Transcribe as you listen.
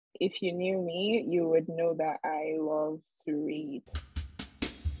if you knew me, you would know that I love to read.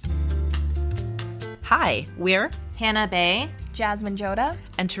 Hi, we're Hannah Bay, Jasmine Joda,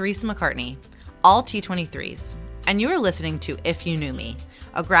 and Teresa McCartney, all T'23s. And you are listening to If You Knew Me,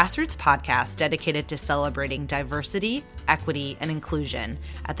 a grassroots podcast dedicated to celebrating diversity, equity, and inclusion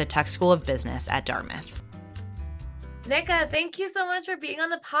at the Tech School of Business at Dartmouth. Nneka, thank you so much for being on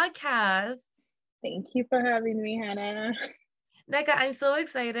the podcast. Thank you for having me, Hannah. Nneka, I'm so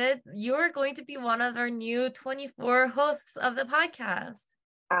excited. You're going to be one of our new 24 hosts of the podcast.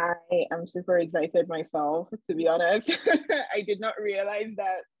 I am super excited myself, to be honest. I did not realize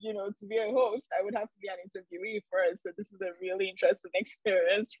that, to be a host, I would have to be an interviewee first. So this is a really interesting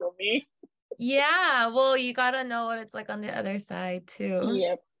experience for me. Yeah, well, you got to know what it's like on the other side too.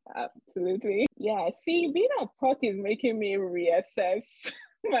 Yep, absolutely. Yeah, see, being at Talk is making me reassess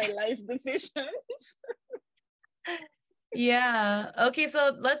my life decisions. Yeah. Okay,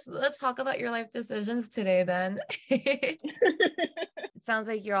 so let's talk about your life decisions today then. It sounds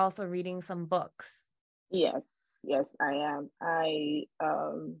like you're also reading some books. Yes, I am.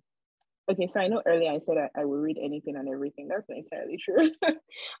 Okay, so I know earlier I said I will read anything and everything. That's not entirely true.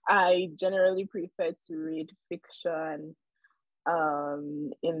 I generally prefer to read fiction,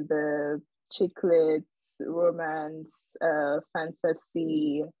 in the chick lit, romance,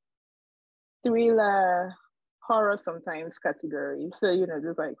 fantasy, thriller, horror sometimes category. So,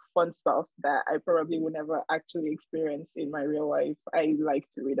 just like fun stuff that I probably would never actually experience in my real life. I like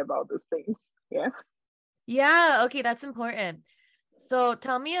to read about those things. Yeah. Yeah, okay, that's important. So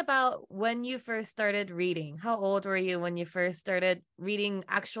tell me about when you first started reading. How old were you when you first started reading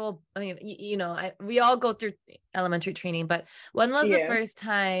actual, we all go through elementary training, but when was the first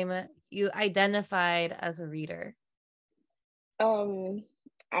time you identified as a reader?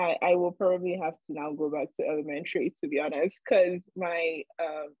 I will probably have to now go back to elementary, to be honest, because my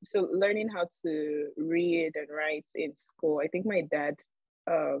so learning how to read and write in school, I think my dad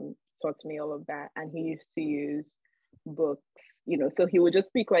taught me all of that, and he used to use books, so he would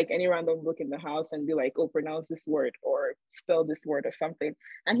just pick like any random book in the house and be like, oh, pronounce this word or spell this word or something.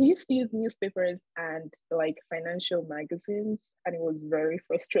 And he used to use newspapers and like financial magazines, and it was very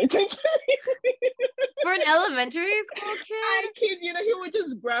frustrating to me. For an elementary school kid? I kid, he would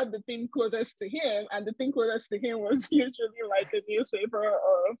just grab the thing closest to him, and the thing closest to him was usually like a newspaper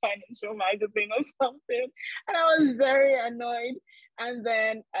or a financial magazine or something. And I was very annoyed. And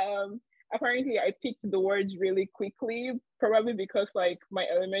then apparently I picked the words really quickly, probably because like my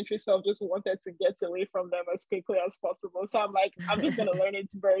elementary self just wanted to get away from them as quickly as possible. So I'm like, I'm just gonna learn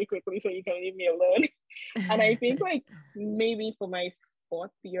it very quickly so you can leave me alone. And I think like maybe for my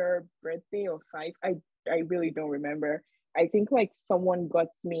fourth year birthday or five, I really don't remember. I think like someone got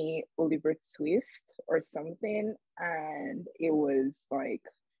me Oliver Twist or something, and it was like,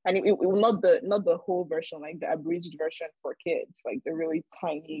 and it not the whole version, like the abridged version for kids, like the really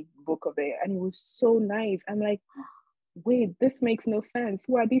tiny book of it, and it was so nice. I'm like, wait, this makes no sense.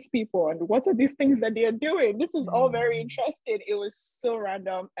 Who are these people, and what are these things that they are doing? This is all very interesting. It was so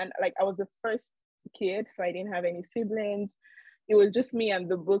random, and like I was the first kid, so I didn't have any siblings. It was just me and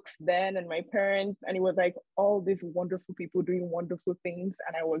the books then and my parents, and it was like all these wonderful people doing wonderful things,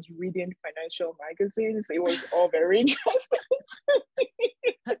 and I was reading financial magazines. It was all very interesting.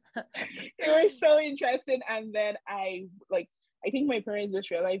 It was so interesting. And then I think my parents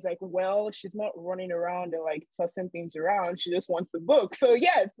just realized like, well, she's not running around and like tossing things around, she just wants a book, so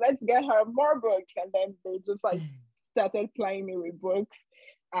yes, let's get her more books. And then they just like started plying me with books,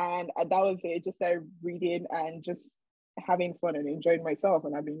 and that was it. Just started reading and just having fun and enjoying myself,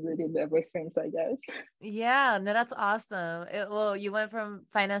 and I've been reading ever since, I guess. Yeah, no, that's awesome. You went from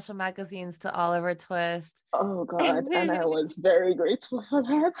financial magazines to Oliver Twist. Oh God, and I was very grateful for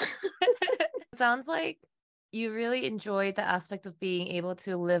that. Sounds like you really enjoyed the aspect of being able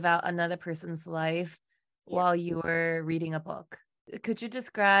to live out another person's life while you were reading a book. Could you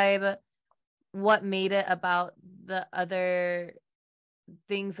describe what made it about the other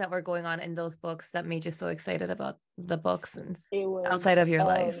things that were going on in those books that made you so excited about the books and outside of your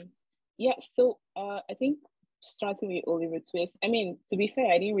life? Yeah, so I think starting with Oliver Twist, I mean, to be fair,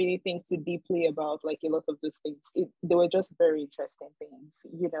 I didn't really think too deeply about like a lot of those things. They were just very interesting things.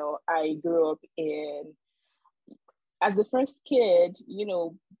 I grew up as the first kid,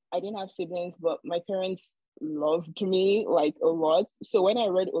 I didn't have siblings, but my parents loved me like a lot. So when I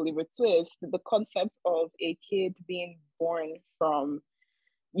read Oliver Twist, the concept of a kid being born from,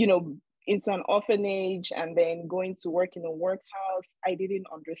 into an orphanage and then going to work in a workhouse, I didn't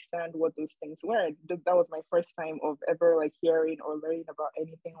understand what those things were. That was my first time of ever like hearing or learning about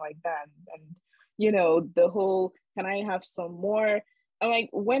anything like that. And the whole, can I have some more? And like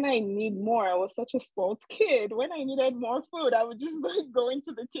when I need more, I was such a spoiled kid. When I needed more food, I would just like go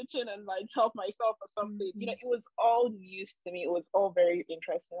into the kitchen and like help myself or something. You know, it was all news to me. It was all very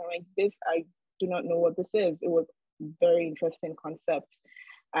interesting. I'm like, this, I do not know what this is. It was very interesting concept.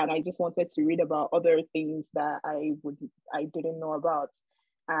 And I just wanted to read about other things that I didn't know about.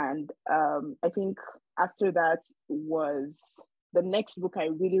 And I think after that was the next book I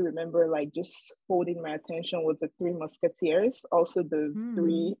really remember like just holding my attention was The Three Musketeers, also the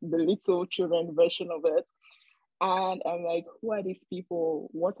little children version of it. And I'm like, who are these people?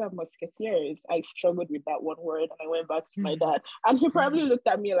 What are musketeers? I struggled with that one word and I went back to my dad. And he probably looked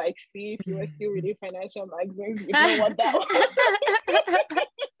at me like, see, if you were still reading financial magazines, you know what that was.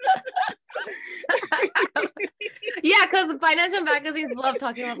 Yeah, because financial magazines love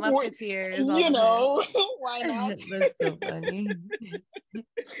talking about musketeers. You know, why not? That's so funny.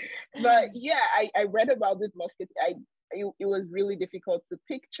 But yeah, I read about this musketeer. It was really difficult to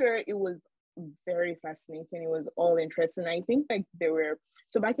picture. It was very fascinating. It was all interesting. I think like there were,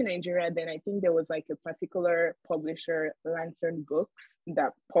 so back in Nigeria then, I think there was like a particular publisher, Lantern Books,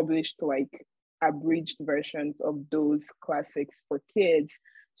 that published like abridged versions of those classics for kids.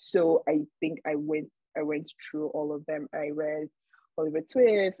 So I think I went through all of them. I read Oliver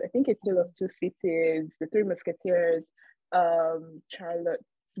Twist, I think A Tale of Two Cities, The Three Musketeers, Charlotte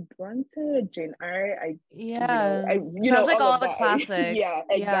Bronte, Jane Eyre. Sounds like all the classics. Yeah,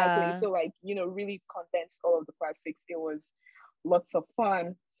 exactly. So like, you know, really condensed all of the classics. It was lots of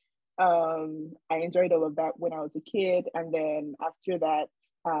fun. I enjoyed all of that when I was a kid, and then after that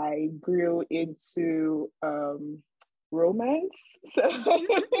I grew into romance. So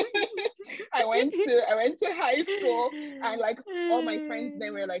I went to high school, and like all my friends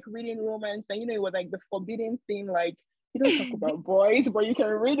then were like reading romance, and you know, it was like the forbidden thing, like you don't talk about boys, but you can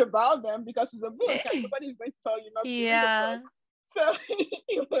read about them because it's a book and nobody's going to tell you not to read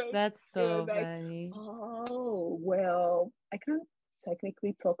a book. So that's so like, funny. oh well, I can't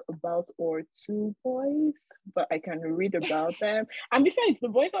technically talk about or two boys, but I can read about them. And besides, the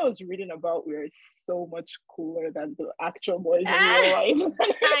boys I was reading about were so much cooler than the actual boys in real life.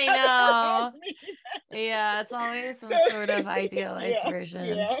 I know. Yeah, it's always some sort of idealized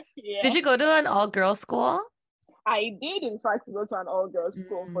version. Yeah. Did you go to an all-girls school? I did, in fact, go to an all-girls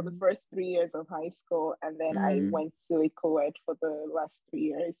school for the first 3 years of high school, and then I went to a co-ed for the last 3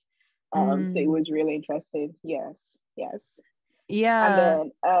 years. So it was really interesting. Yes. Yeah. And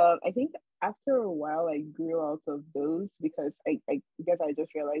then I think after a while, I grew out of those because I guess I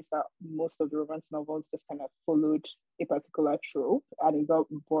just realized that most of the romance novels just kind of followed a particular trope, and it got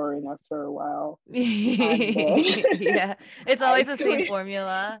boring after a while. Yeah, it's always the same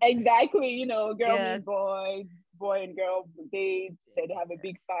formula. Exactly, you know, girl meet boy, boy and girl dates, then they have a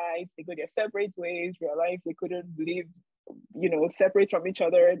big fight, they go their separate ways, realize they couldn't live, you know, separate from each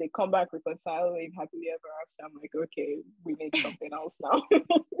other, they come back, reconcile, live happily ever after. I'm like, okay, we need something else now.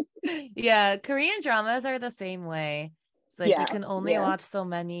 Yeah, Korean dramas are the same way. It's like you can only watch so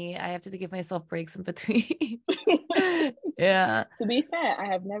many. I have to give myself breaks in between. Yeah. To be fair, I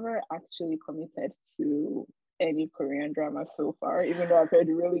have never actually committed to any Korean drama so far, even though I've heard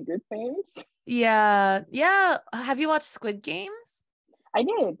really good things. Yeah. Have you watched Squid Games? I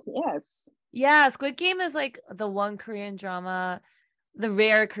did, yes. Yeah, Squid Game is like the one Korean drama, the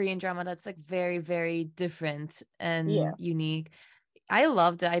rare Korean drama that's like very, very different and unique. I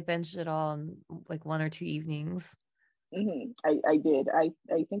loved it. I binged it all in like 1 or 2 evenings. I did. I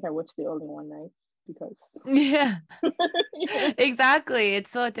think I watched it all in one night because exactly.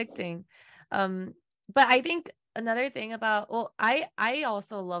 It's so addicting. But I think another thing about, well, I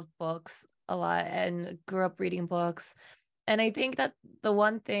also love books a lot and grew up reading books. And I think that the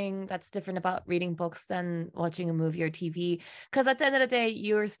one thing that's different about reading books than watching a movie or TV, because at the end of the day,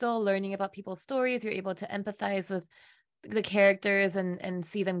 you're still learning about people's stories. You're able to empathize with the characters and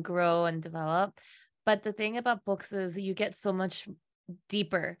see them grow and develop. But the thing about books is you get so much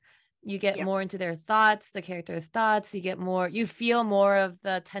deeper. You get more into their thoughts, the characters' thoughts. You feel more of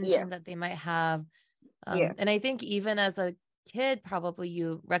the tension that they might have. And I think even as a kid, probably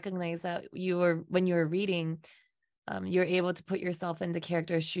you recognize that when you were reading, you're able to put yourself in the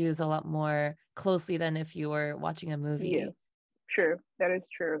character's shoes a lot more closely than if you were watching a movie. Yeah, true. That is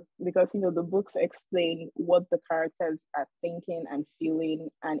true. Because, you know, the books explain what the characters are thinking and feeling.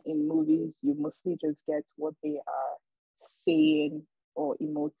 And in movies, you mostly just get what they are saying or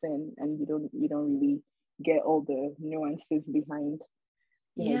emoting. And you don't really get all the nuances behind,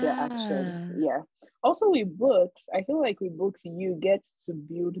 you know, their actions. Yeah. Also with books, I feel like with books, you get to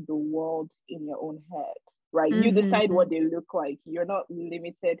build the world in your own head. Right, you decide what they look like. You're not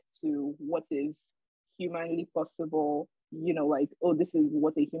limited to what is humanly possible like, oh, this is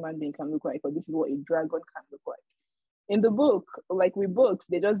what a human being can look like, or this is what a dragon can look like. In the book, like with books,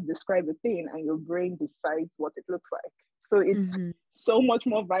 they just describe a thing and your brain decides what it looks like. So it's so much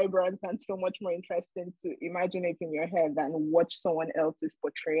more vibrant and so much more interesting to imagine it in your head than watch someone else's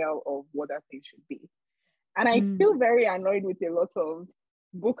portrayal of what that thing should be. And I feel very annoyed with a lot of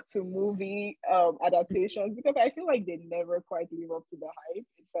book to movie adaptations, because I feel like they never quite live up to the hype.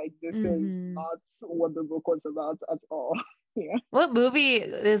 It's like, this is not what the book was about at all. Yeah. What movie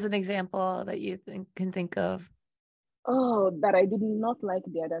is an example that you can think of? Oh, that I did not like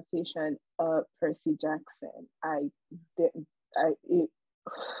the adaptation. Percy Jackson. I did.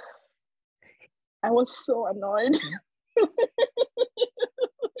 I was so annoyed.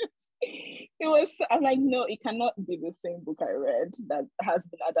 I'm like, no, it cannot be the same book I read that has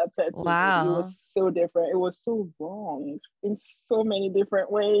been adapted to Wow. it. It was so different. It was so wrong in so many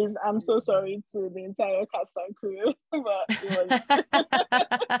different ways. I'm so sorry to the entire cast and crew, but it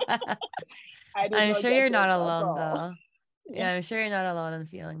was. I'm sure you're not alone, though. Yeah, I'm sure you're not alone in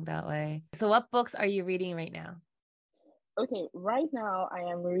feeling that way. So what books are you reading right now? Okay, right now I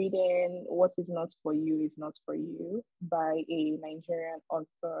am reading What Is Not For You Is Not For You by a Nigerian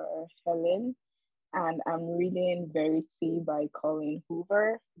author, Helen. And I'm reading Verity by Colin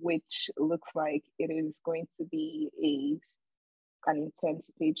Hoover, which looks like it is going to be an intense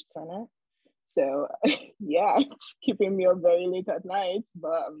page turner. So yeah, it's keeping me up very late at night,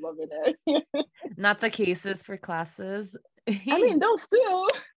 but I'm loving it. Not the cases for classes. I mean, those too.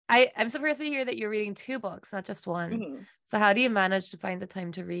 I'm surprised to hear that you're reading 2 books, not just one. So how do you manage to find the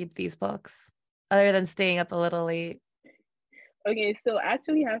time to read these books other than staying up a little late? Okay, so I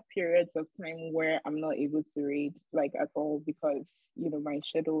actually have periods of time where I'm not able to read like at all, because my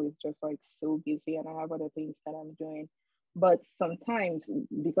schedule is just like so busy and I have other things that I'm doing. But sometimes,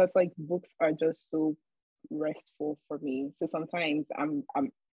 because like books are just so restful for me, so sometimes I'm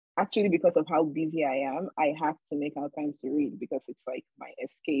actually, because of how busy I am, I have to make out time to read, because it's like my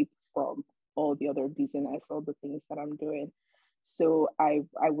escape from all the other busyness, all the things that I'm doing. So I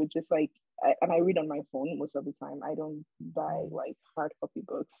would just like, and I read on my phone most of the time. I don't buy like hard copy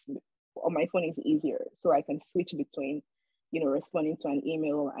books. On my phone is easier, so I can switch between, responding to an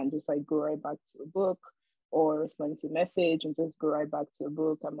email and just like go right back to a book, or responding to a message and just go right back to a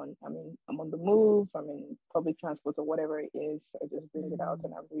book. I'm on the move, I'm in public transport or whatever it is. I just bring it out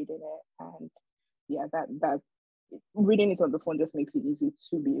and I'm reading it. And yeah, that reading it on the phone just makes it easy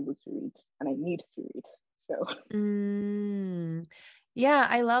to be able to read, and I need to read. So yeah,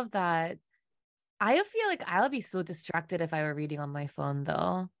 I love that. I feel like I would be so distracted if I were reading on my phone,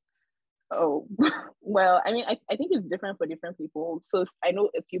 though. Oh, well, I mean, I think it's different for different people. So I know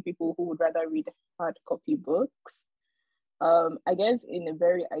a few people who would rather read hard copy books. I guess in a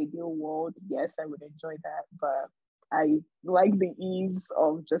very ideal world, yes, I would enjoy that, but I like the ease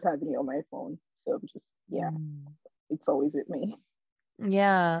of just having it on my phone. So just, yeah, it's always with me.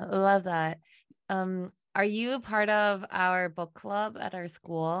 Yeah, I love that. Are you part of our book club at our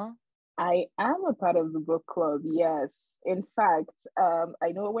school? I am a part of the book club, yes. In fact,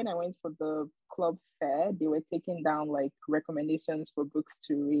 I know when I went for the club fair, they were taking down like recommendations for books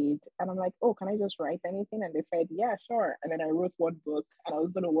to read. And I'm like, oh, can I just write anything? And they said, yeah, sure. And then I wrote one book and I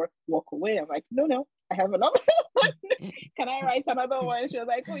was going to walk away. I'm like, no, I have another one. Can I write another one? She was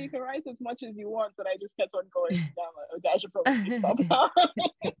like, oh, you can write as much as you want. And I just kept on going. And I'm like, okay, I should probably stop now.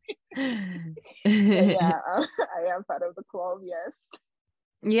 But yeah, I am part of the club, yes.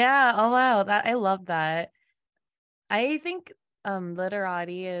 Yeah. Oh wow. I love that. I think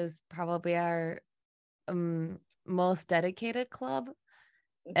Literati is probably our most dedicated club.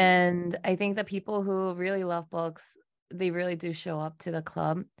 And I think that people who really love books, they really do show up to the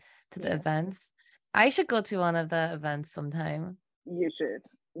club, to the events. I should go to one of the events sometime. You should.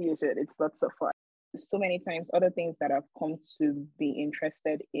 It's lots of fun. So many times, other things that I've come to be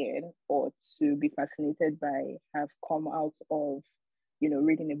interested in or to be fascinated by have come out of,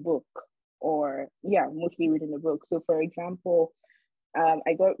 reading a book, or mostly reading a book. So for example,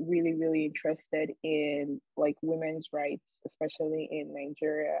 I got really, really interested in like women's rights, especially in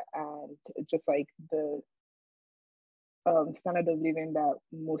Nigeria, and just like the standard of living that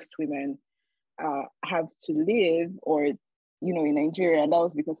most women have to live, or in Nigeria. And that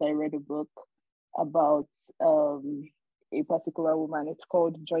was because I read a book about a particular woman. It's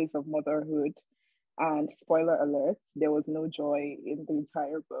called Joys of Motherhood. And spoiler alert, there was no joy in the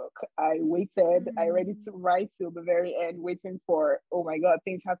entire book. I read it to write till the very end, waiting for, oh my God,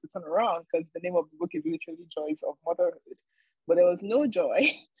 things have to turn around, because the name of the book is literally Joys of Motherhood. But there was no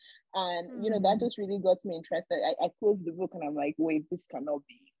joy. And, that just really got me interested. I closed the book and I'm like, wait, this cannot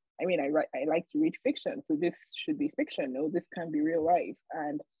be. I like to read fiction, so this should be fiction. No, this can't be real life.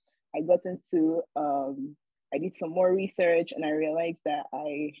 And I got into, I did some more research, and I realized that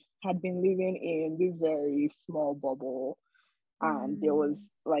I had been living in this very small bubble, and there was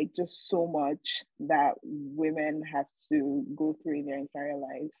like just so much that women have to go through in their entire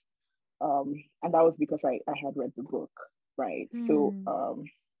lives. And that was because I had read the book, right? So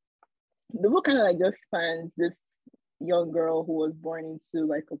the book kind of like just spans this young girl who was born into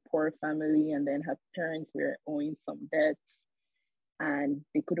like a poor family, and then her parents were owing some debts and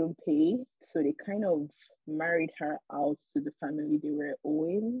they couldn't pay. So they kind of married her out to the family they were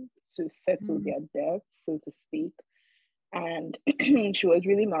owing to settle their debts, so to speak. And she was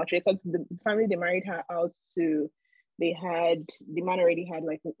really maltreated because the family they married her out to, the man already had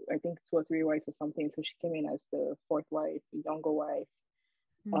like, I think 2 or 3 wives or something. So she came in as the fourth wife, the younger wife.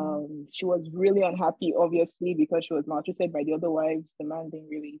 She was really unhappy, obviously, because she was maltreated by the other wives. The man didn't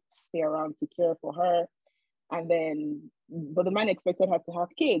really stay around to care for her. And then, but the man expected her to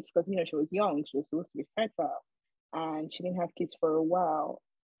have kids because, she was young. She was supposed to be fertile. And she didn't have kids for a while.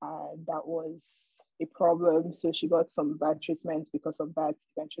 And that was a problem. So she got some bad treatment because of that.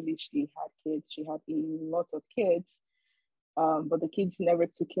 Eventually, she had kids. She had a lot of kids. But the kids never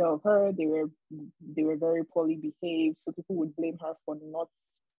took care of her. They were very poorly behaved. So people would blame her for not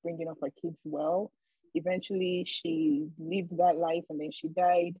bringing up her kids well. Eventually, she lived that life and then she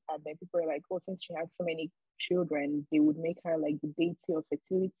died. And then people were like, oh, since she had so many children, they would make her like the deity of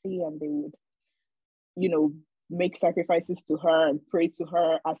fertility, and they would, make sacrifices to her and pray to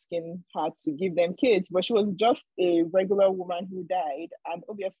her, asking her to give them kids. But she was just a regular woman who died. And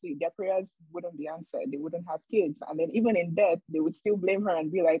obviously, their prayers wouldn't be answered. They wouldn't have kids. And then even in death, they would still blame her and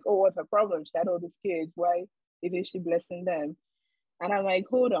be like, oh, what's her problem? She had all these kids. Why isn't she blessing them? And I'm like,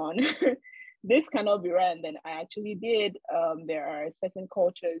 hold on. This cannot be right. And then I actually did. There are certain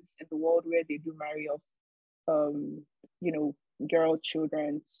cultures in the world where they do marry off, girl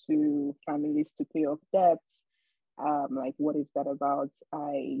children to families to pay off debts. Like, what is that about?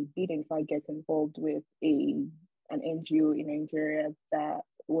 I did in fact get involved with an NGO in Nigeria that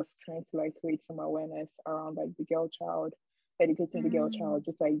was trying to like create some awareness around like the girl child, educating the girl child,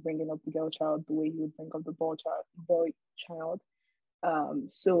 just like bringing up the girl child the way you would bring up the boy child.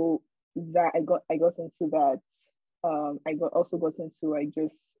 So that I got into that. I also got into like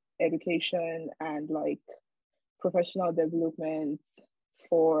just education and like professional development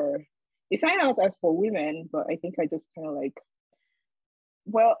for, it started out as for women, but I think I just kind of like,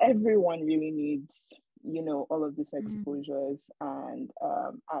 well, everyone really needs, all of these exposures. And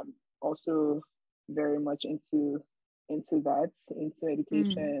I'm also very much into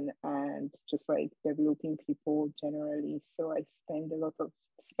education and just like developing people generally. So I spent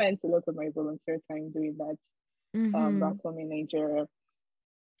a lot of my volunteer time doing that back home in Nigeria.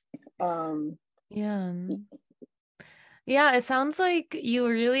 Yeah, it sounds like you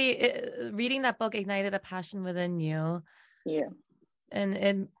really reading that book ignited a passion within you. Yeah.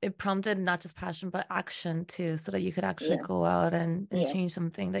 And it prompted not just passion, but action too, so that you could actually go out and change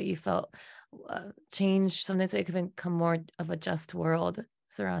something that you felt, change something so it could become more of a just world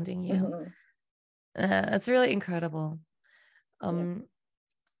surrounding you. That's really incredible.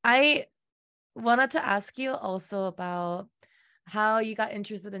 I wanted to ask you also about how you got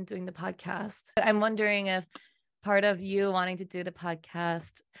interested in doing the podcast. I'm wondering if part of you wanting to do the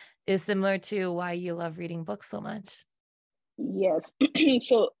podcast is similar to why you love reading books so much. Yes.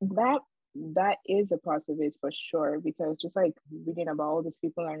 So that is a part of it for sure, because just like reading about all these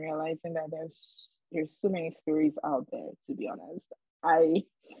people and realizing that there's so many stories out there, to be honest.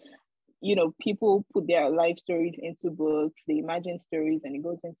 People put their life stories into books, they imagine stories and it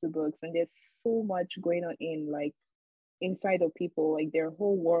goes into books, and there's so much going on inside of people, like their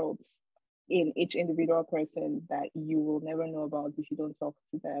whole worlds in each individual person that you will never know about if you don't talk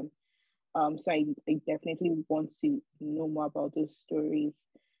to them. So I definitely want to know more about those stories,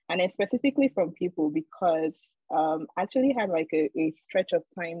 and specifically from people, because I actually had like a stretch of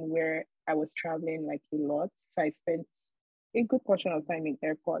time where I was traveling like a lot. So I spent a good portion of time in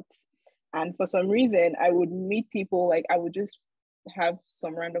airports. And for some reason, I would meet people, like I would just have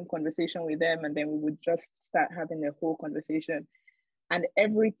some random conversation with them, and then we would just start having a whole conversation. And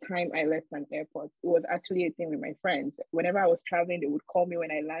every time I left an airport, it was actually a thing with my friends. Whenever I was traveling, they would call me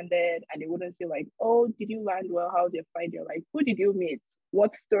when I landed, and they wouldn't say like, oh, did you land well? How's your flight? They're like, who did you meet?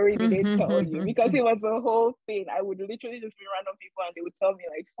 What story did they tell you? Because it was a whole thing. I would literally just be random people and they would tell me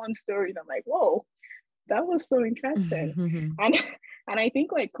like fun stories. I'm like, whoa, that was so interesting. And I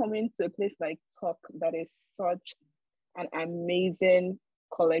think like coming to a place like Talk, that is such an amazing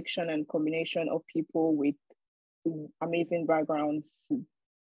collection and combination of people with amazing backgrounds,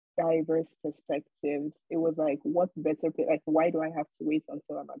 diverse perspectives. It was like, what's better? Like, why do I have to wait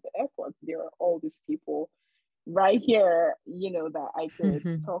until I'm at the airport? There are all these people right here, that I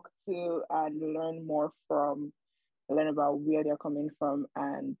could talk to and learn more from, learn about where they're coming from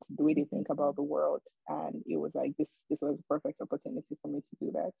and the way they think about the world. And it was like, this was a perfect opportunity for me to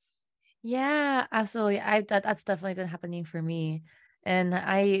do that. Yeah, absolutely. That's definitely been happening for me. And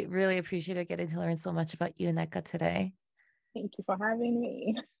I really appreciated getting to learn so much about you, Nneka, today. Thank you for having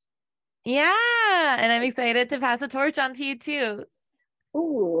me. Yeah, and I'm excited to pass the torch on to you too.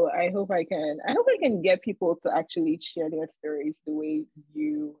 Oh, I hope I can get people to actually share their stories the way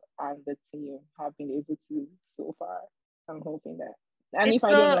you and the team have been able to so far. I'm hoping that. And It's if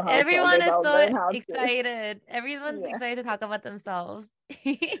I don't so know how to, I everyone guess is I'll so learn how to. excited. Everyone's Yeah. excited to talk about themselves.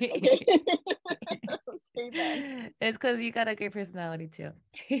 Okay. Okay then. It's because you got a great personality too.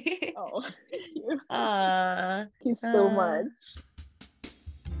 Oh, thank you. Aw. Thank you so much.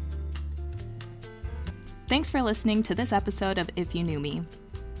 Thanks for listening to this episode of If You Knew Me.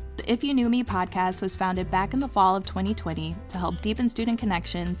 The If You Knew Me podcast was founded back in the fall of 2020 to help deepen student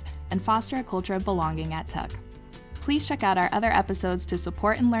connections and foster a culture of belonging at Tuck. Please check out our other episodes to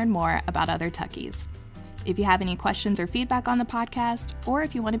support and learn more about other Tuckies. If you have any questions or feedback on the podcast, or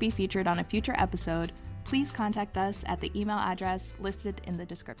if you want to be featured on a future episode, please contact us at the email address listed in the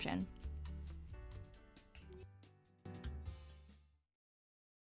description.